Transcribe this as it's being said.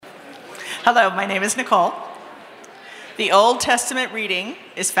Hello, my name is Nicole. The Old Testament reading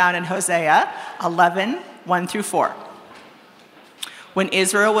is found in Hosea 11, 1 through 4. When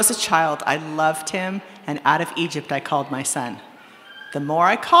Israel was a child, I loved him, and out of Egypt I called my son. The more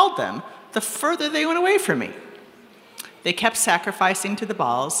I called them, the further they went away from me. They kept sacrificing to the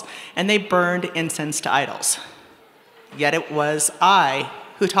Baals, and they burned incense to idols. Yet it was I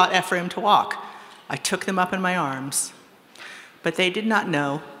who taught Ephraim to walk. I took them up in my arms. But they did not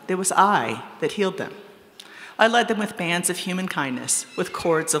know it was I that healed them. I led them with bands of human kindness, with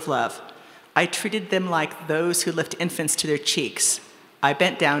cords of love. I treated them like those who lift infants to their cheeks. I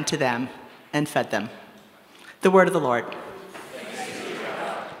bent down to them and fed them. The word of the Lord.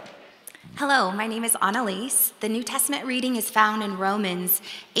 Hello, my name is Annalise. The New Testament reading is found in Romans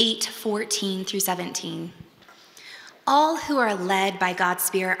 8:14 through 17. All who are led by God's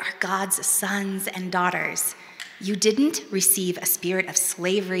Spirit are God's sons and daughters. You didn't receive a spirit of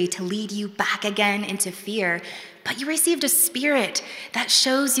slavery to lead you back again into fear, but you received a spirit that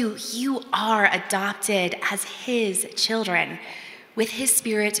shows you are adopted as his children. With his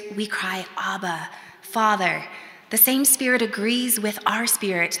spirit, we cry, Abba, Father. The same spirit agrees with our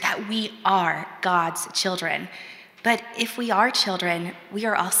spirit that we are God's children. But if we are children, we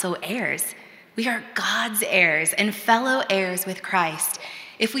are also heirs. We are God's heirs and fellow heirs with Christ,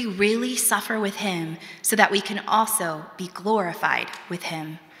 if we really suffer with him, so that we can also be glorified with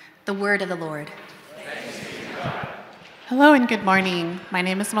him. The word of the Lord. Hello and good morning. My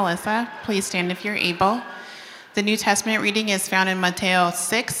name is Melissa. Please stand if you're able. The New Testament reading is found in Mateo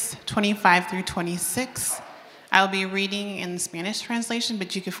 6:25 through 26. I'll be reading in Spanish translation,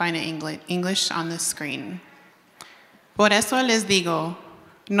 but you can find it in English on the screen. Por eso les digo,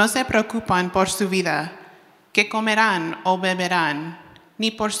 no se preocupan por su vida, qué comerán o beberán, ni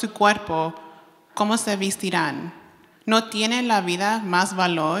por su cuerpo, cómo se vestirán. ¿No tiene la vida más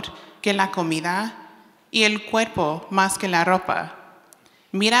valor que la comida y el cuerpo más que la ropa?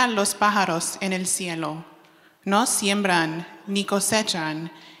 Mira los pájaros en el cielo. No siembran, ni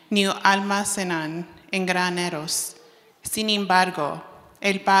cosechan, ni almacenan en graneros. Sin embargo,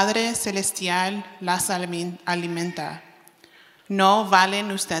 el Padre Celestial las alimenta. ¿No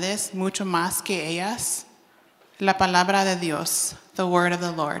valen ustedes mucho más que ellas? La palabra de Dios, the word of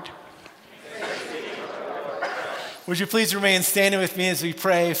the Lord. Would you please remain standing with me as we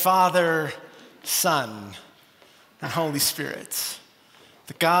pray, Father, Son, and Holy Spirit,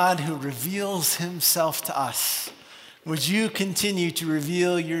 the God who reveals himself to us. Would you continue to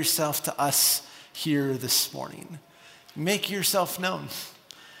reveal yourself to us here this morning? Make yourself known.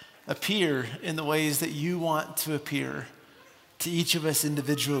 Appear in the ways that you want to appear to each of us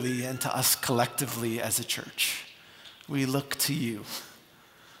individually and to us collectively as a church. We look to you,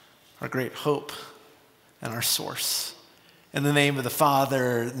 our great hope and our source. In the name of the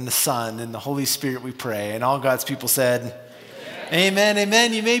Father and the Son and the Holy Spirit we pray. And all God's people said, Amen,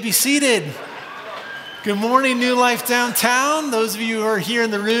 amen. You may be seated. Good morning, New Life Downtown. Those of you who are here in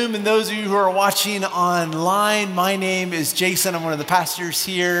the room and those of you who are watching online, my name is Jason. I'm one of the pastors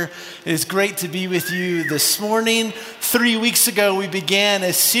here. It is great to be with you this morning. 3 weeks ago, we began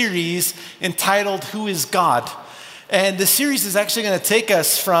a series entitled, Who is God? And the series is actually going to take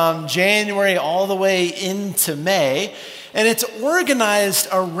us from January all the way into May. And it's organized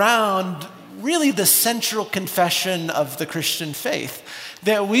around really the central confession of the Christian faith,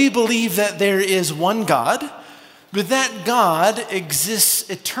 that we believe that there is one God, but that God exists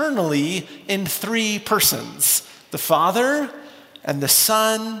eternally in three persons, the Father and the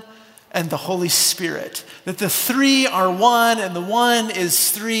Son and the Holy Spirit. That the three are one and the one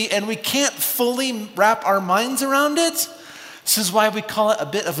is three, and we can't fully wrap our minds around it. This is why we call it a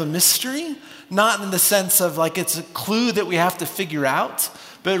bit of a mystery, not in the sense of like it's a clue that we have to figure out,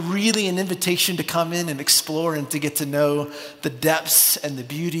 but really an invitation to come in and explore and to get to know the depths and the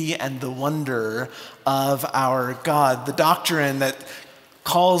beauty and the wonder of our God. The doctrine that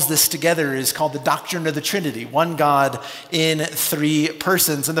calls this together is called the doctrine of the Trinity, one God in three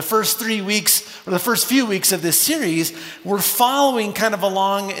persons. And the first 3 weeks, or the first few weeks of this series, we're following kind of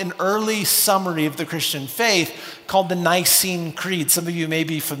along an early summary of the Christian faith called the Nicene Creed. Some of you may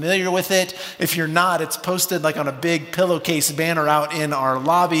be familiar with it. If you're not, it's posted like on a big pillowcase banner out in our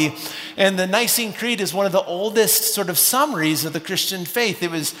lobby. And the Nicene Creed is one of the oldest sort of summaries of the Christian faith.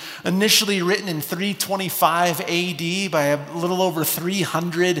 It was initially written in 325 AD by a little over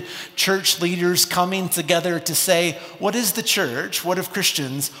 300 church leaders coming together to say, what is the church? What have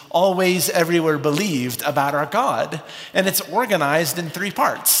Christians always, everywhere believed about our God? And it's organized in three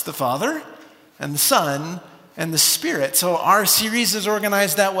parts, the Father and the Son and the Spirit. So our series is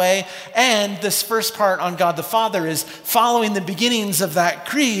organized that way, and this first part on God the Father is following the beginnings of that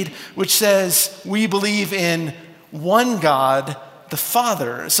creed, which says we believe in one God, the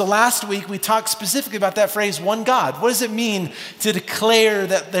Father. So last week we talked specifically about that phrase, one God. What does it mean to declare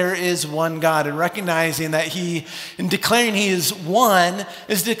that there is one God, and recognizing that in declaring he is one,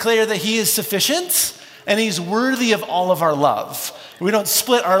 is declare that he is sufficient and he's worthy of all of our love. We don't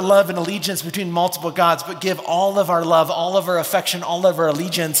split our love and allegiance between multiple gods, but give all of our love, all of our affection, all of our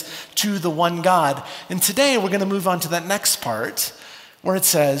allegiance to the one God. And today we're going to move on to that next part where it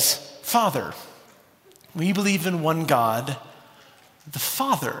says, Father. We believe in one God, the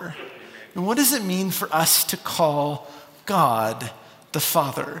Father. And what does it mean for us to call God the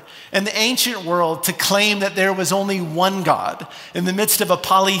Father? In the ancient world, to claim that there was only one God in the midst of a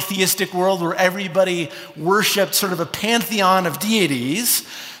polytheistic world where everybody worshiped sort of a pantheon of deities,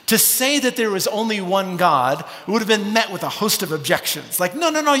 to say that there was only one God would have been met with a host of objections. Like,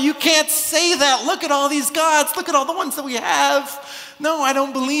 no, you can't say that. Look at all these gods. Look at all the ones that we have. No, I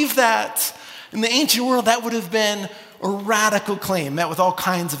don't believe that. In the ancient world, that would have been a radical claim met with all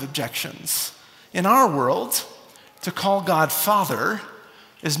kinds of objections. In our world, to call God Father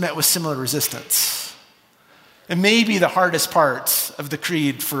is met with similar resistance. It may be the hardest part of the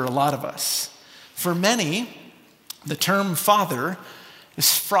creed for a lot of us. For many, the term Father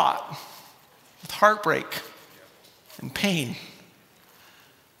is fraught with heartbreak and pain.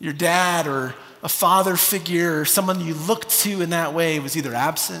 Your dad or a father figure or someone you looked to in that way was either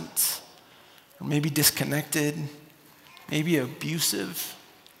absent or maybe disconnected, maybe abusive,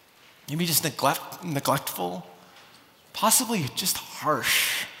 maybe just neglectful, possibly just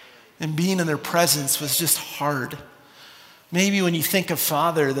harsh. And being in their presence was just hard. Maybe when you think of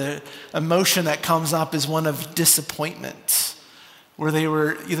father, the emotion that comes up is one of disappointment, where they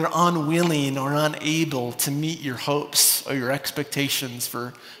were either unwilling or unable to meet your hopes or your expectations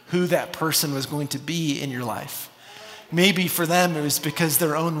for who that person was going to be in your life. Maybe for them it was because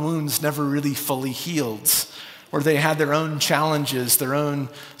their own wounds never really fully healed, or they had their own challenges, their own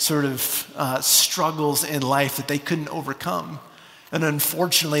sort of struggles in life that they couldn't overcome. And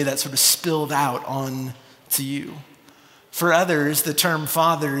unfortunately, that sort of spilled out on to you. For others, the term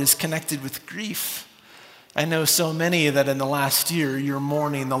father is connected with grief. I know so many that in the last year, you're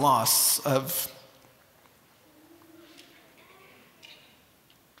mourning the loss of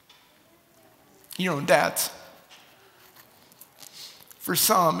your own dads. For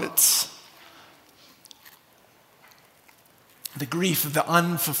some, it's the grief of the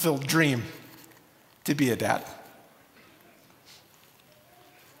unfulfilled dream to be a dad.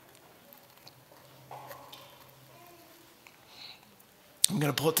 I'm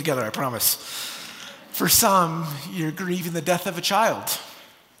going to pull it together, I promise. For some, you're grieving the death of a child.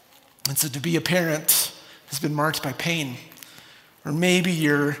 And so to be a parent has been marked by pain. Or maybe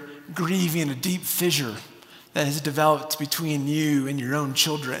you're grieving a deep fissure that has developed between you and your own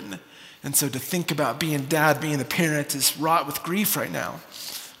children. And so to think about being dad, being a parent is wrought with grief right now.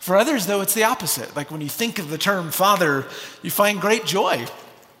 For others, though, it's the opposite. Like when you think of the term father, you find great joy,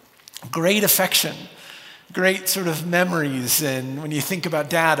 great affection, great sort of memories. And when you think about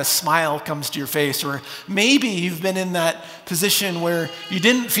dad, a smile comes to your face. Or maybe you've been in that position where you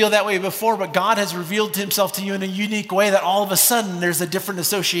didn't feel that way before, but God has revealed himself to you in a unique way that all of a sudden there's a different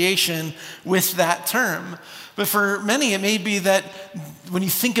association with that term. But for many, it may be that when you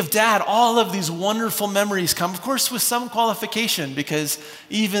think of dad, all of these wonderful memories come, of course, with some qualification, because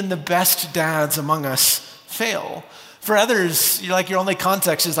even the best dads among us fail. For others, your only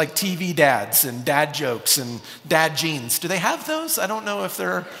context is like TV dads and dad jokes and dad jeans. Do they have those? I don't know if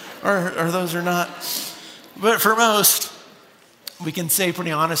there are those or not. But for most, we can say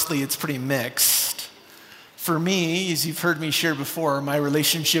pretty honestly, it's pretty mixed. For me, as you've heard me share before, my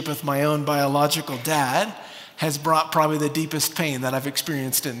relationship with my own biological dad has brought probably the deepest pain that I've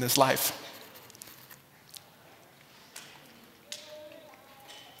experienced in this life.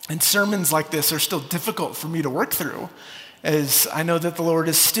 And sermons like this are still difficult for me to work through, as I know that the Lord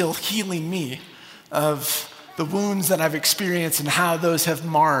is still healing me of the wounds that I've experienced and how those have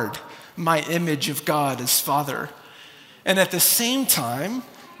marred my image of God as Father. And at the same time,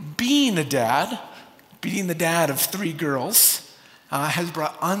 being the dad of 3 girls, has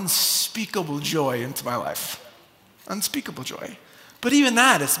brought unspeakable joy into my life. Unspeakable joy. But even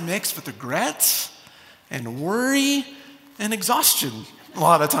that is mixed with regrets and worry and exhaustion a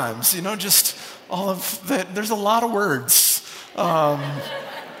lot of times. Just all of that. There's a lot of words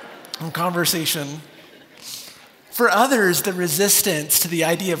in conversation. For others, the resistance to the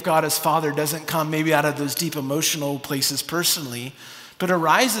idea of God as Father doesn't come maybe out of those deep emotional places personally, but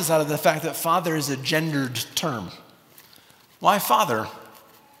arises out of the fact that father is a gendered term. Why father?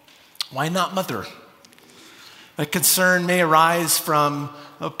 Why not mother? That concern may arise from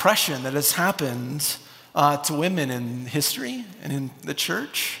oppression that has happened to women in history and in the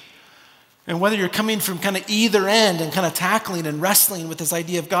church. And whether you're coming from kind of either end and kind of tackling and wrestling with this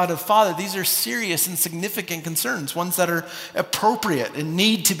idea of God of Father, these are serious and significant concerns, ones that are appropriate and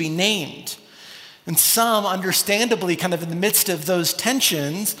need to be named. And some, understandably, kind of in the midst of those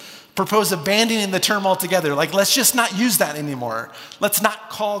tensions, propose abandoning the term altogether. Like, let's just not use that anymore. Let's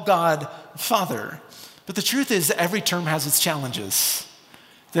not call God Father. But the truth is that every term has its challenges.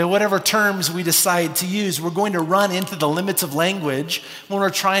 That whatever terms we decide to use, we're going to run into the limits of language when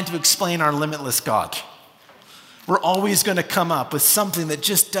we're trying to explain our limitless God. We're always going to come up with something that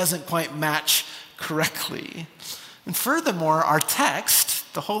just doesn't quite match correctly. And furthermore, our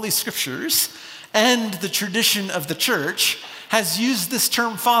text, the Holy Scriptures, and the tradition of the church has used this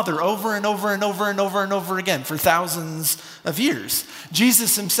term father over and over and over and over and over again for thousands of years.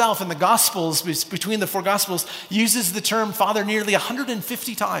 Jesus himself in the Gospels, between the four Gospels, uses the term father nearly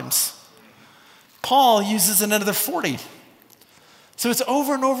 150 times. Paul uses another 40. So it's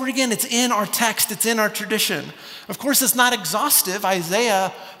over and over again. It's in our text. It's in our tradition. Of course, it's not exhaustive.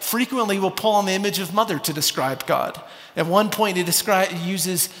 Isaiah frequently will pull on the image of mother to describe God. At one point, he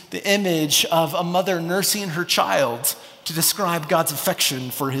uses the image of a mother nursing her child to describe God's affection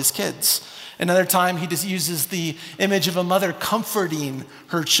for his kids. Another time, he just uses the image of a mother comforting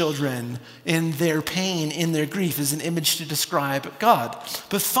her children in their pain, in their grief, as an image to describe God.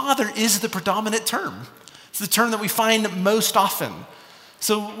 But father is the predominant term. It's the term that we find most often.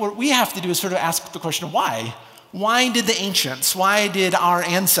 So what we have to do is sort of ask the question, why? Why did the ancients, why did our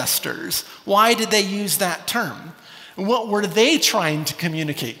ancestors, why did they use that term? What were they trying to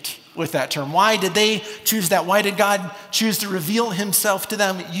communicate with that term? Why did they choose that? Why did God choose to reveal himself to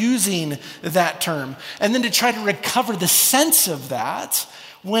them using that term? And then to try to recover the sense of that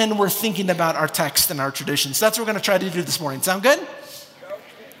when we're thinking about our text and our traditions. That's what we're going to try to do this morning. Sound good?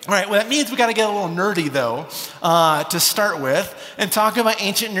 All right, well, that means we got to get a little nerdy, though, to start with, and talk about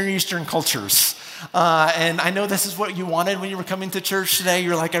ancient Near Eastern cultures. And I know this is what you wanted when you were coming to church today.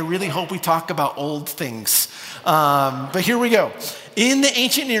 You're like, I really hope we talk about old things. But here we go. In the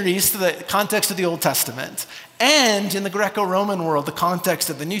ancient Near East, the context of the Old Testament, and in the Greco-Roman world, the context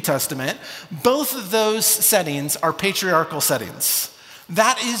of the New Testament, both of those settings are patriarchal settings.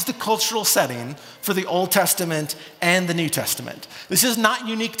 That is the cultural setting for the Old Testament and the New Testament. This is not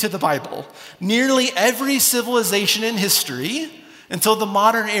unique to the Bible. Nearly every civilization in history until the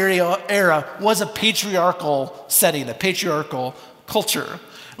modern era was a patriarchal setting, a patriarchal culture.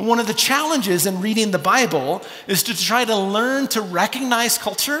 And one of the challenges in reading the Bible is to try to learn to recognize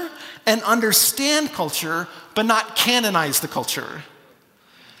culture and understand culture, but not canonize the culture.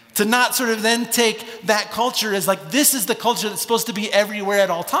 To not sort of then take that culture as like, this is the culture that's supposed to be everywhere at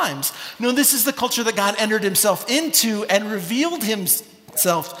all times. No, this is the culture that God entered himself into and revealed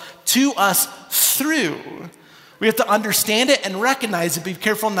himself to us through. We have to understand it and recognize it. Be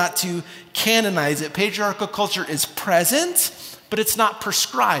careful not to canonize it. Patriarchal culture is present, but it's not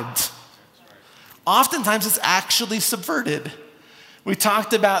prescribed. Oftentimes, it's actually subverted. We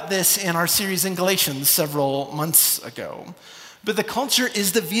talked about this in our series in Galatians several months ago. But the culture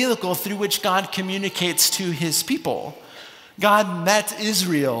is the vehicle through which God communicates to his people. God met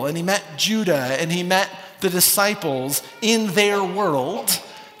Israel, and he met Judah, and he met the disciples in their world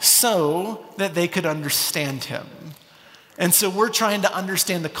so that they could understand him. And so we're trying to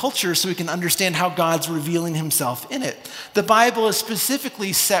understand the culture so we can understand how God's revealing himself in it. The Bible is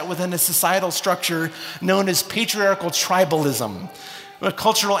specifically set within a societal structure known as patriarchal tribalism. A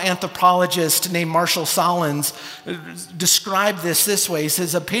cultural anthropologist named Marshall Solins described this way. He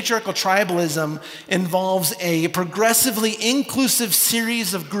says, a patriarchal tribalism involves a progressively inclusive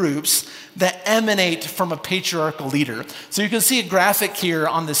series of groups that emanate from a patriarchal leader. So you can see a graphic here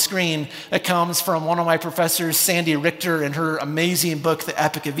on the screen that comes from one of my professors, Sandy Richter, in her amazing book, The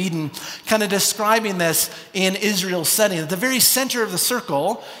Epic of Eden, kind of describing this in Israel's setting. At the very center of the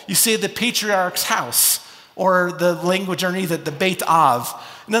circle, you see the patriarch's house, or the language underneath it, the Beit Av.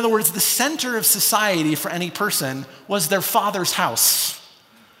 In other words, the center of society for any person was their father's house.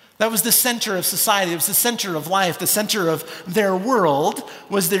 That was the center of society. It was the center of life. The center of their world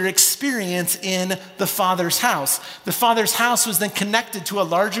was their experience in the father's house. The father's house was then connected to a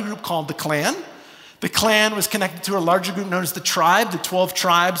larger group called the clan. The clan was connected to a larger group known as the tribe, the 12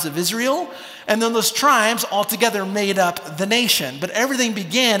 tribes of Israel. And then those tribes altogether made up the nation. But everything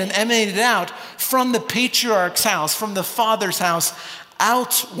began and emanated out from the patriarch's house, from the father's house,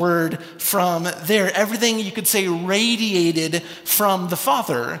 outward from there. Everything you could say radiated from the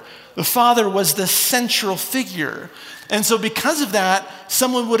Father. The Father was the central figure. And so because of that,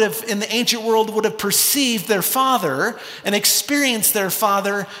 someone would have, in the ancient world, would have perceived their father and experienced their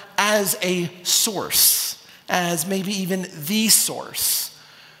father as a source, as maybe even the source.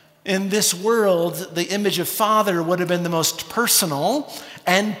 In this world, the image of father would have been the most personal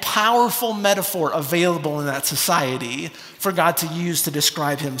and powerful metaphor available in that society for God to use to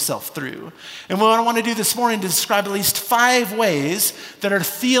describe himself through. And what I want to do this morning is describe at least 5 ways that are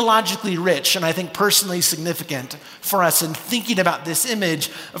theologically rich and I think personally significant for us in thinking about this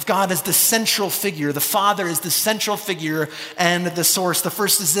image of God as the central figure. The Father is the central figure and the source. The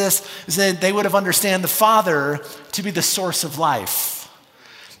first is this, is that they would have understood the Father to be the source of life.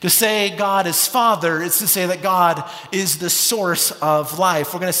 To say God is Father is to say that God is the source of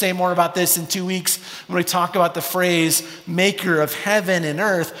life. We're going to say more about this in 2 weeks when we talk about the phrase maker of heaven and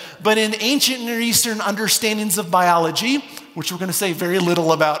earth. But in ancient Near Eastern understandings of biology, which we're going to say very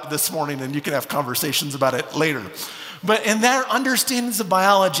little about this morning, and you can have conversations about it later. But in their understandings of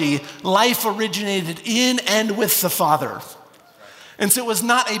biology, life originated in and with the Father. And so it was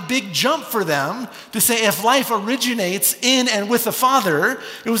not a big jump for them to say if life originates in and with the Father,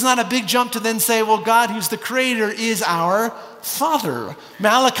 it was not a big jump to then say, well, God, who's the creator, is our Father.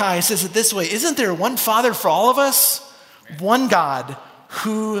 Malachi says it this way, isn't there one Father for all of us? One God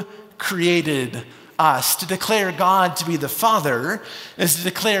who created us. To declare God to be the Father is to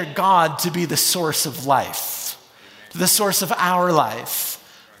declare God to be the source of life, the source of our life,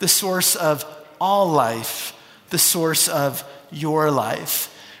 the source of all life, the source of your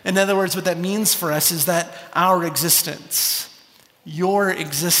life. In other words, what that means for us is that our existence, your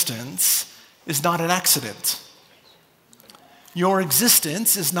existence, is not an accident. Your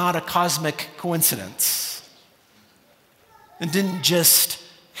existence is not a cosmic coincidence. It didn't just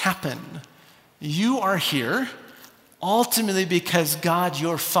happen. You are here ultimately because God,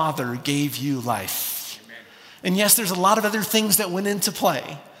 your Father, gave you life. And yes, there's a lot of other things that went into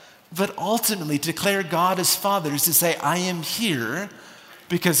play. But ultimately, to declare God as Father is to say, I am here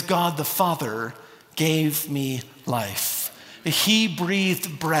because God the Father gave me life. He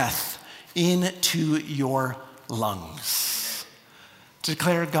breathed breath into your lungs. To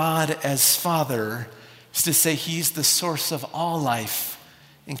declare God as Father is to say he's the source of all life,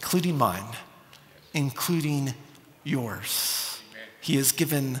 including mine, including yours. He has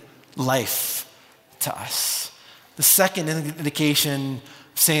given life to us. The second indication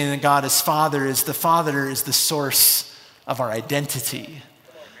saying that God is Father is the Father is the source of our identity,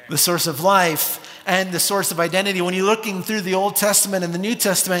 the source of life and the source of identity. When you're looking through the Old Testament and the New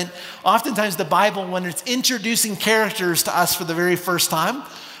Testament, oftentimes the Bible, when it's introducing characters to us for the very first time,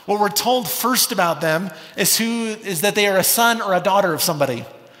 what we're told first about them is that they are a son or a daughter of somebody.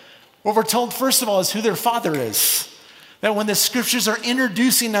 What we're told first of all is who their father is. That when the scriptures are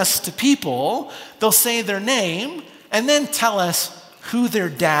introducing us to people, they'll say their name and then tell us who their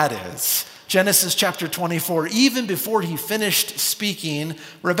dad is. Genesis chapter 24, even before he finished speaking,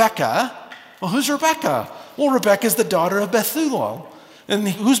 Rebekah, well, who's Rebekah? Well, Rebekah is the daughter of Bethuel. And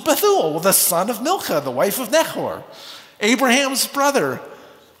who's Bethuel? Well, the son of Milcah, the wife of Nahor, Abraham's brother.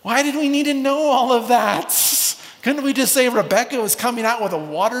 Why did we need to know all of that? Couldn't we just say Rebekah was coming out with a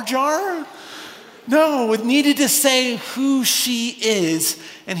water jar? No, it needed to say who she is,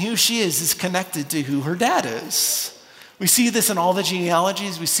 and who she is connected to who her dad is. We see this in all the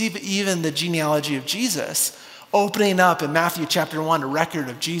genealogies. We see even the genealogy of Jesus opening up in Matthew chapter 1, a record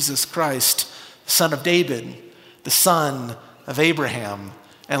of Jesus Christ, son of David, the son of Abraham.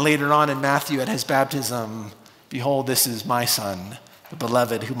 And later on in Matthew at his baptism, behold, this is my son, the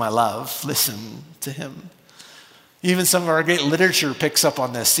beloved whom I love. Listen to him. Even some of our great literature picks up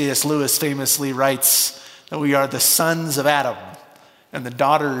on this. C.S. Lewis famously writes that we are the sons of Adam and the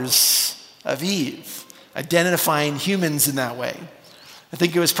daughters of Eve, identifying humans in that way. I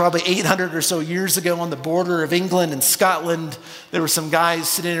think it was probably 800 or so years ago on the border of England and Scotland, there were some guys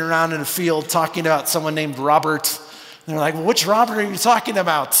sitting around in a field talking about someone named Robert. And they're like, well, which Robert are you talking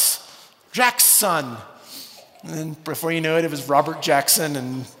about? Jack's son. And then before you know it, it was Robert Jackson,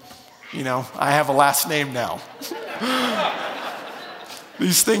 and I have a last name now.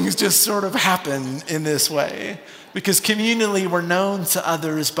 These things just sort of happen in this way because communally we're known to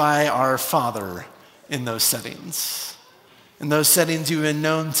others by our Father in those settings. In those settings, you've been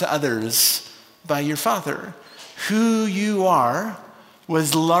known to others by your Father. Who you are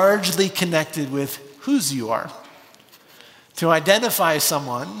was largely connected with whose you are. To identify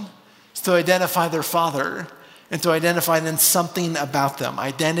someone is to identify their Father and to identify then something about them.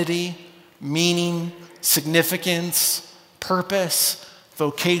 Identity, meaning, significance, purpose,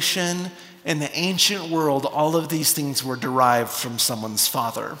 vocation. In the ancient world, all of these things were derived from someone's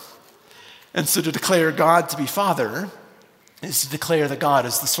father. And so to declare God to be Father is to declare that God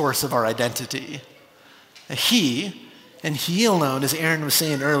is the source of our identity. He, and He alone, as Aaron was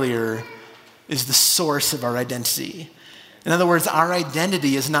saying earlier, is the source of our identity. In other words, our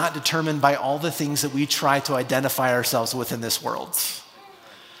identity is not determined by all the things that we try to identify ourselves with in this world.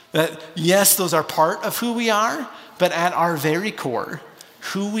 That, yes, those are part of who we are, but at our very core,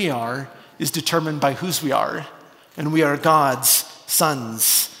 who we are is determined by whose we are. And we are God's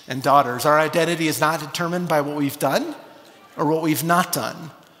sons and daughters. Our identity is not determined by what we've done or what we've not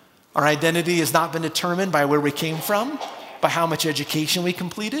done. Our identity has not been determined by where we came from, by how much education we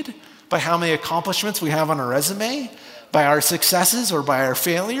completed, by how many accomplishments we have on our resume, by our successes or by our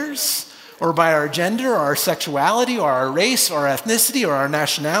failures, or by our gender or our sexuality or our race or our ethnicity or our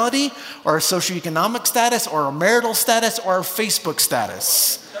nationality or our socioeconomic status or our marital status or our Facebook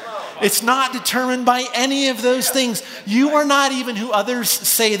status. It's not determined by any of those things. You are not even who others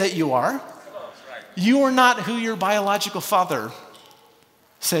say that you are. You are not who your biological father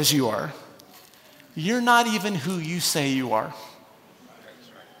says you are. You're not even who you say you are.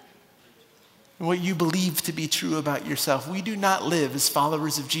 And what you believe to be true about yourself. We do not live as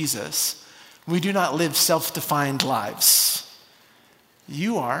followers of Jesus. We do not live self-defined lives.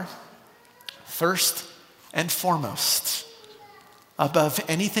 You are, first and foremost, above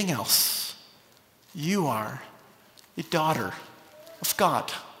anything else, you are a daughter of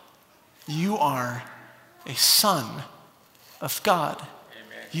God. You are a son of God.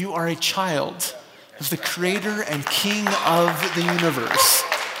 Amen. You are a child of the Creator and King of the universe.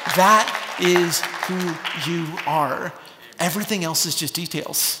 That is who you are. Everything else is just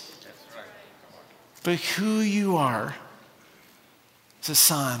details. But who you are is a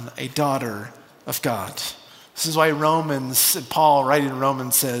son, a daughter of God. This is why Romans, Paul writing in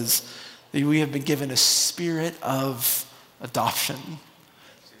Romans says that we have been given a spirit of adoption,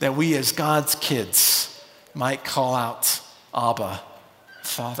 that we as God's kids might call out, Abba,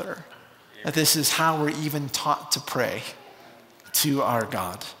 Father. That this is how we're even taught to pray to our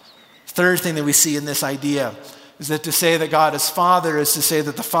God. Third thing that we see in this idea is that to say that God is Father is to say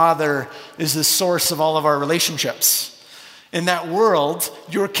that the Father is the source of all of our relationships. In that world,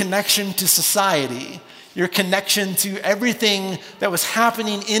 your connection to society, your connection to everything that was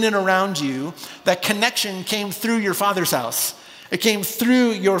happening in and around you, that connection came through your father's house. It came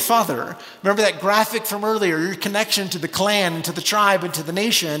through your father. Remember that graphic from earlier, your connection to the clan, to the tribe, and to the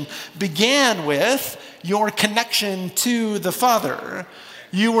nation began with your connection to the Father.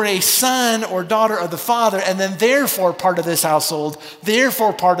 You were a son or daughter of the Father, and then therefore part of this household,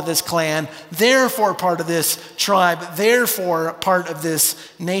 therefore part of this clan, therefore part of this tribe, therefore part of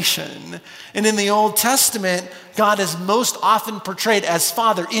this nation. And in the Old Testament, God is most often portrayed as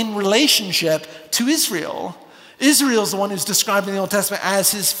Father in relationship to Israel. Israel is the one who's described in the Old Testament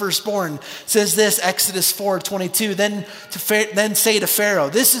as his firstborn. It says this, Exodus 4:22, then say to Pharaoh,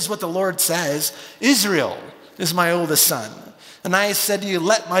 this is what the Lord says, Israel is my oldest son. And I said to you,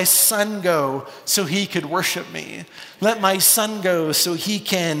 let my son go so he could worship me. Let my son go so he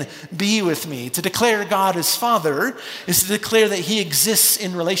can be with me. To declare God as Father is to declare that he exists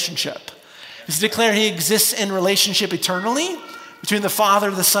in relationship. Is to declare he exists in relationship eternally between the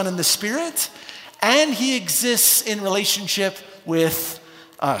Father, the Son, and the Spirit. And he exists in relationship with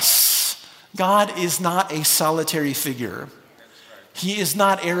us. God is not a solitary figure. He is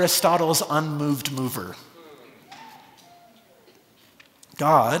not Aristotle's unmoved mover.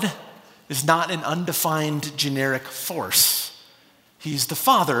 God is not an undefined generic force. He's the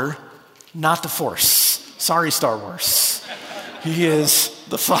Father, not the force. Sorry, Star Wars. He is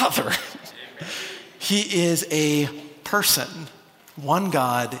the Father. He is a person, one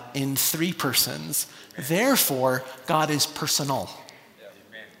God in three persons. Therefore, God is personal.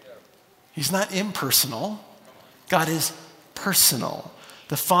 He's not impersonal. God is personal.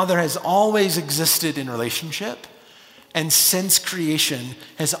 The Father has always existed in relationship, and since creation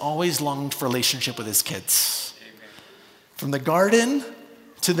has always longed for relationship with his kids. Amen. From the garden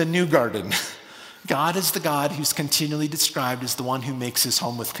to the new garden, God is the God who's continually described as the one who makes his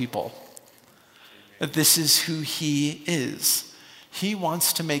home with people. That this is who he is. He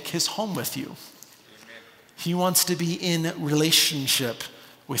wants to make his home with you. Amen. He wants to be in relationship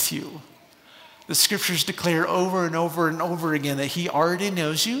with you. The scriptures declare over and over and over again that he already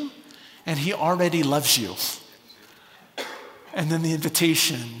knows you and he already loves you. And then the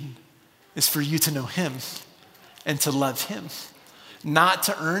invitation is for you to know him and to love him. Not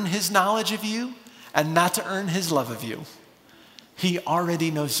to earn his knowledge of you and not to earn his love of you. He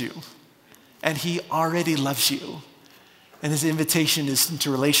already knows you and he already loves you. And his invitation is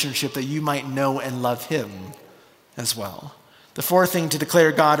into relationship that you might know and love him as well. The fourth thing to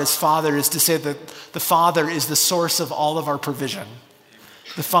declare God as Father is to say that the Father is the source of all of our provision.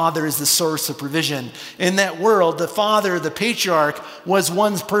 The Father is the source of provision. In that world, the father, the patriarch, was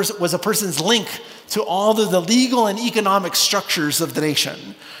a person's link to all of the legal and economic structures of the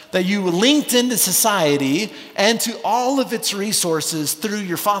nation. That you linked into society and to all of its resources through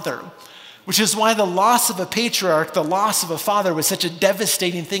your father. Which is why the loss of a patriarch, the loss of a father, was such a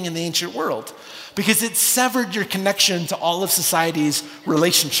devastating thing in the ancient world. Because it severed your connection to all of society's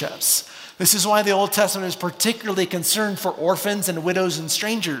relationships. This is why the Old Testament is particularly concerned for orphans and widows and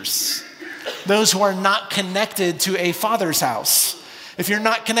strangers. Those who are not connected to a father's house. If you're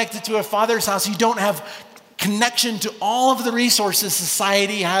not connected to a father's house, you don't have connection to all of the resources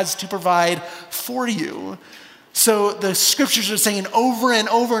society has to provide for you. So the scriptures are saying over and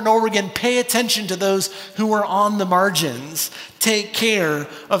over and over again, pay attention to those who are on the margins. Take care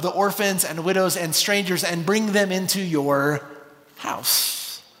of the orphans and widows and strangers and bring them into your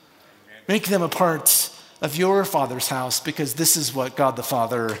house. Make them a part of your Father's house because this is what God the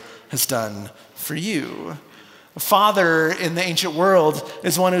Father has done for you. A father in the ancient world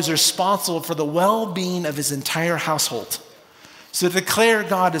is one who's responsible for the well-being of his entire household. So to declare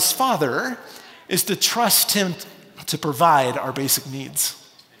God as Father is to trust him to provide our basic needs.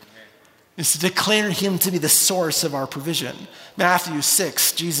 Is to declare him to be the source of our provision. Matthew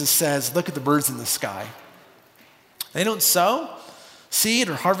 6, Jesus says, look at the birds in the sky. They don't sow, seed,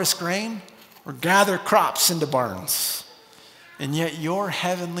 or harvest grain, or gather crops into barns. And yet your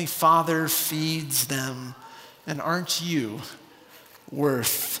heavenly Father feeds them. And aren't you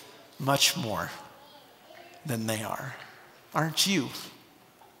worth much more than they are? Aren't you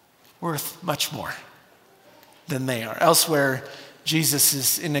worth much more than they are? Elsewhere, Jesus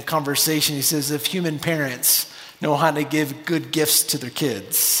is in a conversation. He says, if human parents know how to give good gifts to their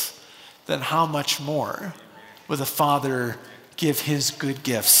kids, then how much more will the Father give his good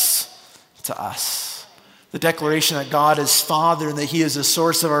gifts to us? The declaration that God is Father and that he is the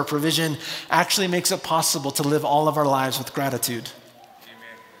source of our provision actually makes it possible to live all of our lives with gratitude,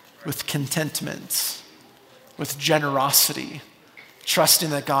 with contentment, with generosity,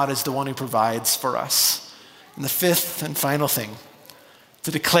 trusting that God is the one who provides for us. And the fifth and final thing,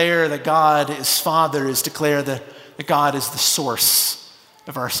 to declare that God is Father is declare that God is the source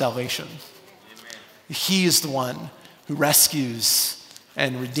of our salvation. He is the one who rescues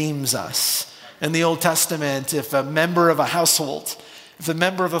and redeems us. In the Old Testament, if a member of a household, if a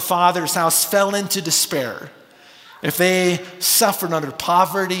member of a father's house fell into despair, if they suffered under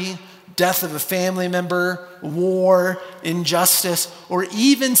poverty, death of a family member, war, injustice, or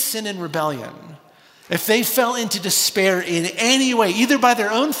even sin and rebellion, if they fell into despair in any way, either by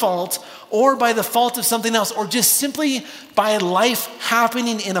their own fault or by the fault of something else, or just simply by life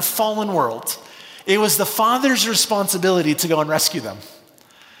happening in a fallen world, it was the father's responsibility to go and rescue them.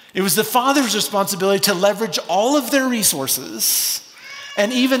 It was the father's responsibility to leverage all of their resources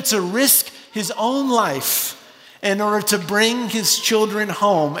and even to risk his own life in order to bring his children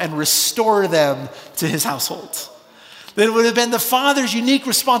home and restore them to his household. That it would have been the father's unique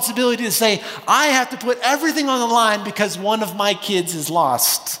responsibility to say, I have to put everything on the line because one of my kids is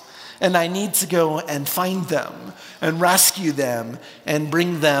lost and I need to go and find them and rescue them and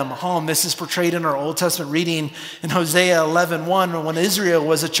bring them home. This is portrayed in our Old Testament reading in Hosea 11:1. When Israel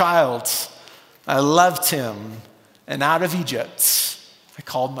was a child, I loved him, and out of Egypt I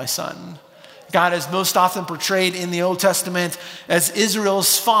called my son. God is most often portrayed in the Old Testament as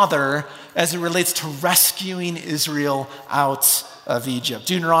Israel's father as it relates to rescuing Israel out of Egypt.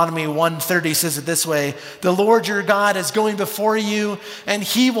 Deuteronomy 1:30 says it this way, the Lord your God is going before you, and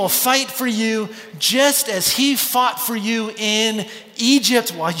he will fight for you just as he fought for you in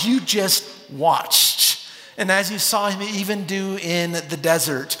Egypt while you just watched. And as you saw him even do in the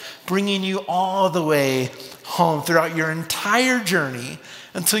desert, bringing you all the way home throughout your entire journey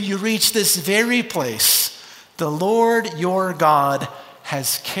until you reach this very place. The Lord your God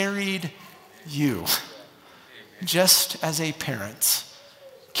has carried you, just as a parent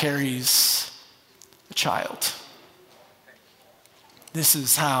carries a child. This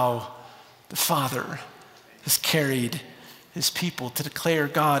is how the Father has carried his people. To declare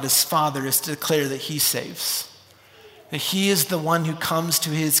God as Father is to declare that he saves. That he is the one who comes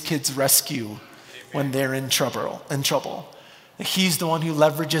to his kids' rescue when they're in trouble. That he's the one who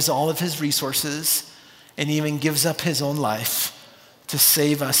leverages all of his resources and even gives up his own life to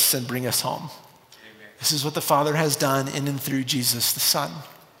save us and bring us home. This is what the Father has done in and through Jesus the Son.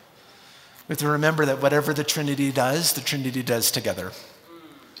 We have to remember that whatever the Trinity does together.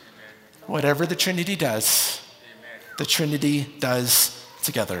 Whatever the Trinity does, the Trinity does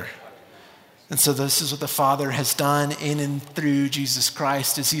together. And so this is what the Father has done in and through Jesus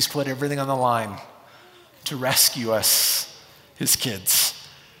Christ, as he's put everything on the line to rescue us, his kids.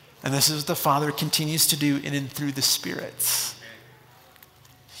 And this is what the Father continues to do in and through the Spirit.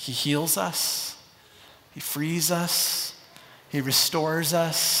 He heals us, he frees us, he restores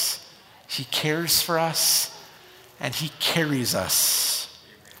us, he cares for us, and he carries us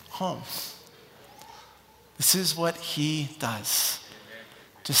home. This is what he does.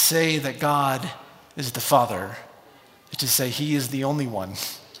 To say that God is the Father, is to say he is the only one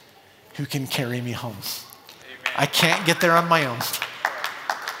who can carry me home. I can't get there on my own.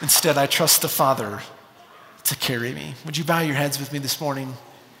 Instead, I trust the Father to carry me. Would you bow your heads with me this morning?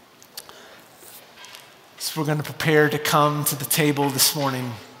 So we're going to prepare to come to the table this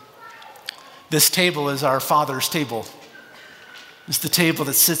morning. This table is our Father's table. It's the table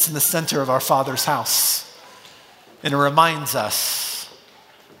that sits in the center of our Father's house. And it reminds us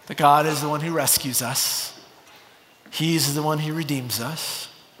that God is the one who rescues us. He's the one who redeems us.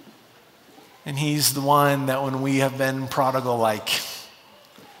 And he's the one that when we have been prodigal-like,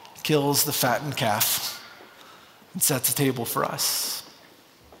 kills the fattened calf and sets a table for us.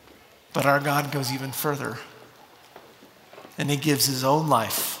 But our God goes even further. And he gives his own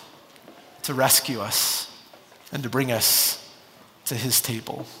life to rescue us and to bring us to his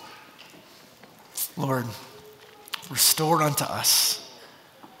table. Lord, restore unto us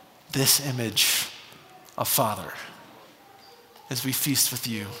this image of Father as we feast with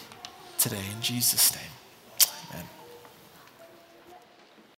you today in Jesus' name.